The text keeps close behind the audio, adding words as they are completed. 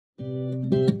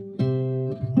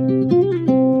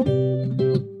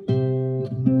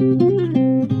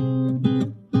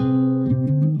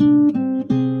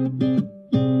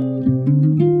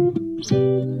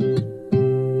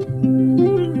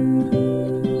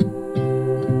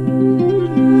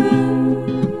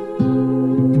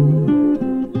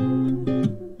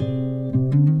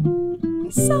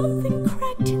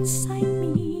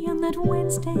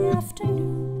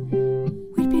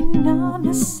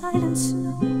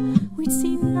we'd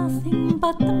see nothing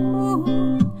but the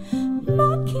moon,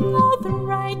 mocking all the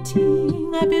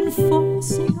writing I've been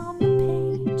forcing on the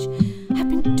page. I've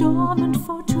been dormant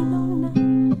for too long now,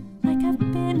 like I've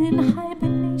been in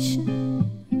hibernation,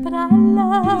 but I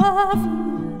love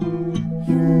you,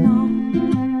 you know.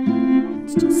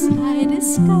 It's just I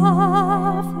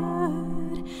discovered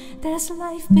there's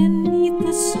life beneath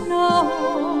the snow.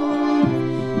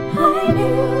 I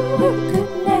knew it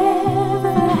could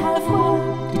never have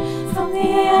worked from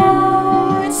the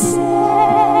outset.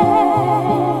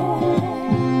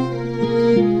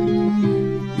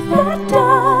 That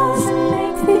doesn't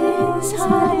make this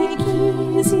heartache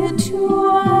easier to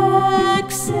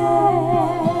accept.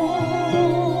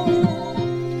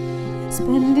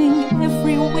 Spending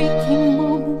every waking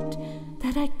moment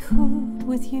that I could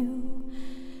with you.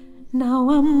 Now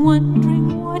I'm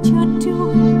wondering what you're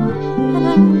doing, and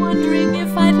I'm wondering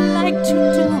if I'd like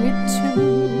to do it too.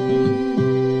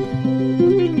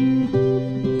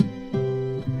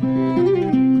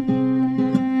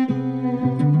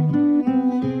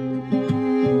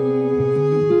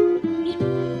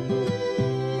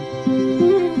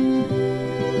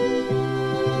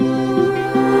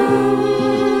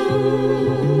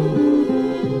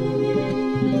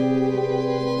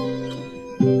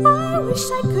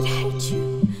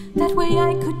 That way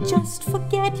I could just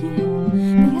forget you,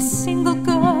 be a single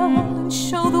girl and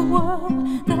show the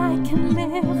world that I can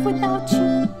live without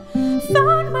you.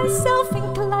 Found myself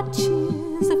in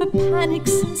clutches of a panic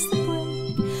since the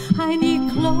break. I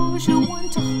need closure, one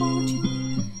to hold you.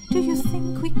 Do you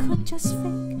think we could just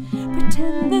fake,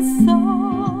 pretend the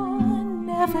thought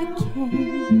never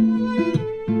came,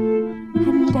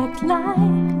 and act like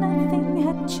nothing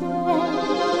had changed?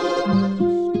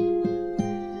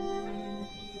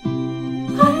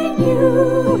 I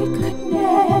knew it could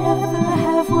never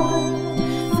have worked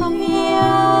from the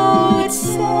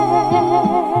outset.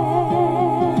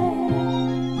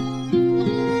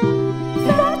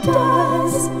 That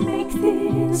doesn't make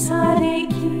this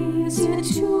heartache easier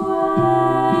to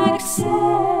accept.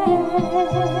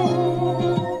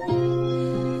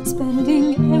 Spending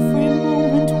every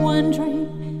moment wondering,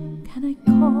 can I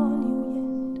call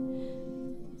you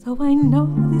yet? Though I know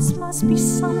this must be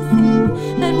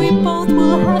something that we both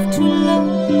will have to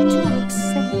learn to accept.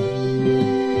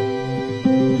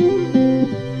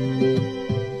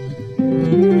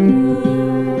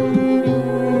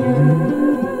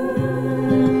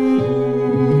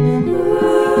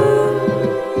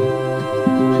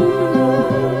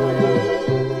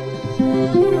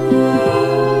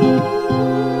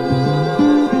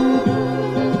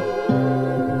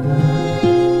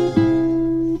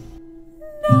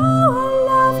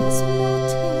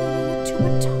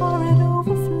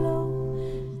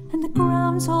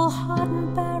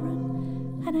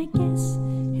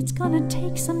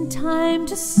 Some time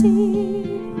to see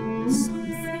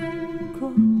something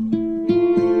grow.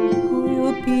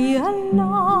 Will be a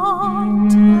long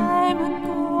time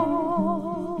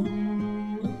ago.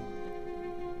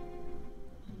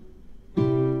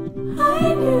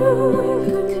 I knew it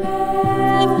could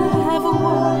never have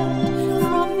worked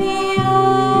from the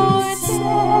outset.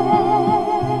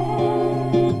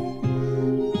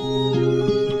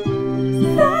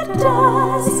 That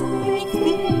does make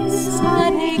this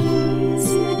heartache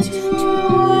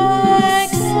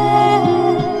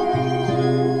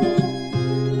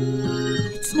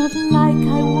like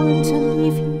I want to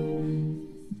leave you,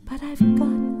 but I've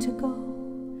got to go.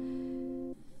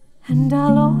 And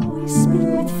I'll always speak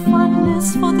with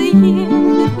fondness for the year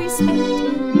that we spent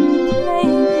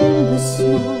playing in the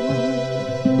snow.